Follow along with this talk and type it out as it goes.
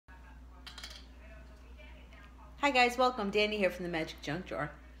Hi guys, welcome. Danny here from the Magic Junk Drawer.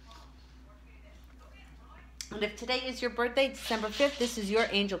 And if today is your birthday, December 5th, this is your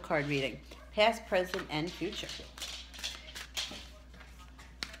angel card reading. Past, present, and future.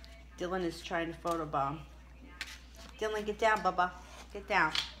 Dylan is trying to photobomb. Dylan, get down, Bubba. Get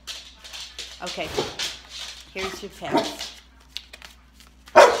down. Okay, here's your past.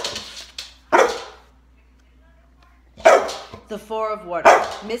 The Four of Water.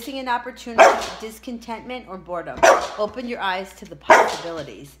 Missing an opportunity, discontentment, or boredom. Open your eyes to the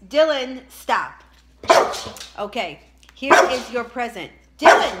possibilities. Dylan, stop. Okay, here is your present.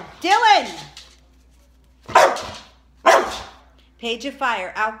 Dylan! Page of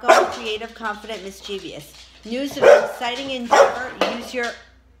Fire. Outgoing, creative, confident, mischievous. News of an exciting endeavor. Use your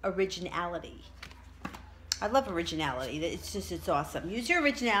originality. I love originality. It's awesome. Use your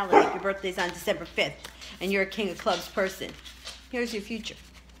originality if your birthday's on December 5th and you're a King of Clubs person. Here's your future.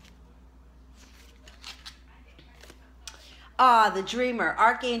 The Dreamer,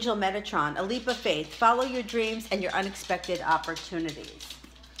 Archangel Metatron, a leap of faith. Follow your dreams and your unexpected opportunities.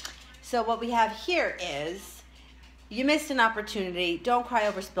 So what we have here is, you missed an opportunity. Don't cry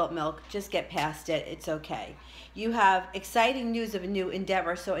over spilt milk. Just get past it. It's okay. You have exciting news of a new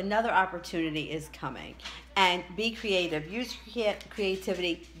endeavor, so another opportunity is coming. And be creative. Use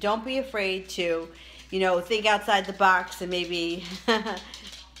creativity. Don't be afraid to, think outside the box and maybe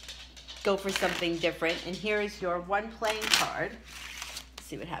go for something different. And here is your one playing card. Let's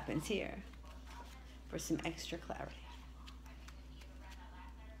see what happens here for some extra clarity.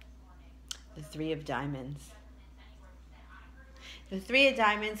 The Three of Diamonds. The Three of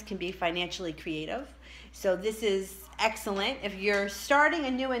Diamonds can be financially creative. So this is excellent if you're starting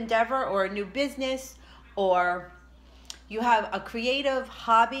a new endeavor or a new business, or you have a creative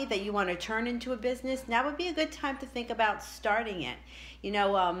hobby that you want to turn into a business. Now would be a good time to think about starting it.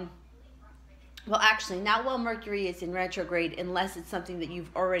 Well, actually, not while Mercury is in retrograde, unless it's something that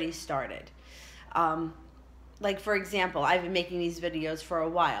you've already started. Like, for example, I've been making these videos for a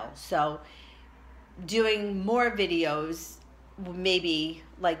while. So doing more videos, maybe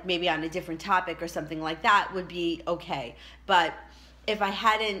on a different topic or something like that would be okay. But if I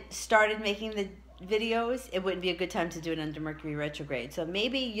hadn't started making the videos, it wouldn't be a good time to do it under Mercury retrograde. So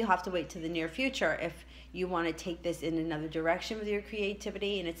maybe you have to wait to the near future if you want to take this in another direction with your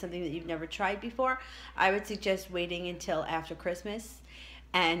creativity and it's something that you've never tried before. I would suggest waiting until after Christmas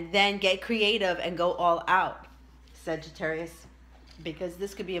and then get creative and go all out, Sagittarius, because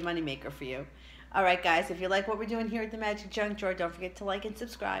this could be a moneymaker for you. All right, guys, if you like what we're doing here at the Magic Junk Drawer, don't forget to like and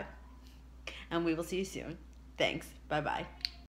subscribe. And we will see you soon. Thanks. Bye-bye.